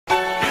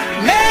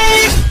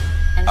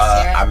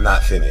I'm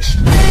not finished.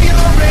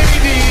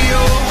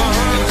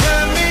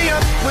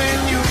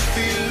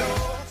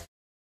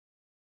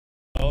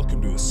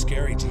 Welcome to a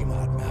scary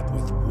gmod map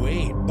with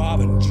Wade, Bob,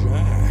 and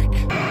Jack.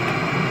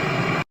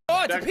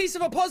 Oh, it's a piece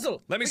of a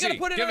puzzle. Let me see. We gotta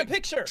put it in a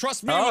picture.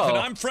 Trust me with it.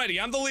 I'm Freddy.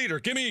 I'm the leader.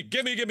 Gimme.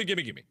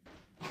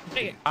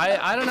 Hey,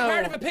 I don't know.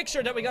 part of a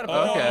picture that we gotta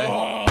put. Okay.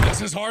 Oh,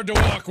 this is hard to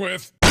walk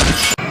with.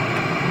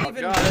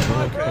 Even Got it.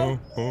 bro.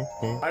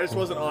 I just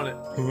wasn't on it.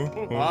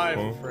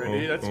 Hi,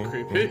 Freddy. That's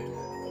creepy.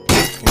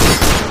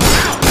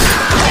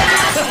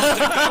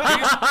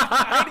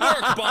 Good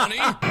work, Bonnie.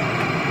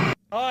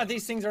 Oh,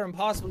 these things are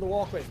impossible to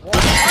walk with.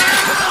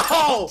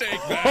 Oh! Take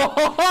that.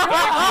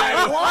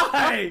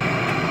 Why?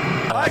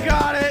 I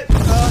got it.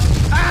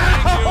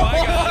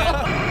 I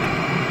got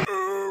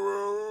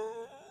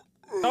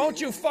it.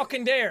 Don't you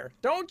fucking dare!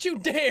 Don't you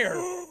dare!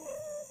 No!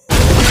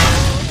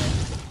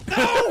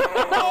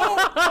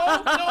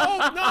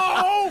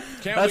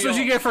 That's what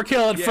you get for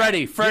killing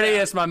Freddy. Freddy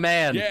is my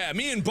man. Yeah,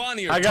 me and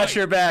Bonnie are I got tight.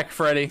 your back,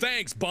 Freddy.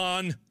 Thanks,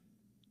 Bon.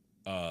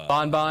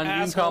 Bon. You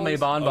can call me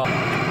Bon.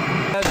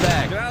 Head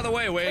back. Get out of the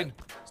way, Wade.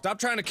 Stop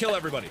trying to kill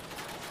everybody.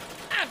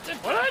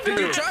 What Did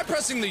you try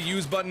pressing the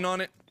use button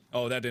on it?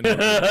 Oh, that didn't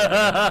work.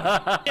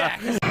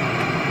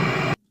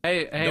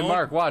 Hey,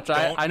 Mark, watch.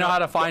 I know how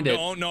to find it.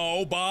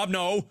 No, Bob,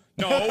 no.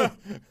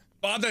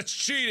 Bob, that's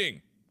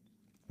cheating.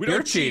 We You're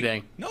don't cheat.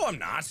 cheating. No, I'm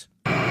not.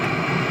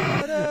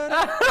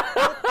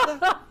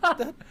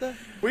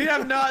 We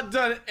have not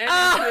done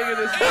anything in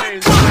this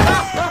game.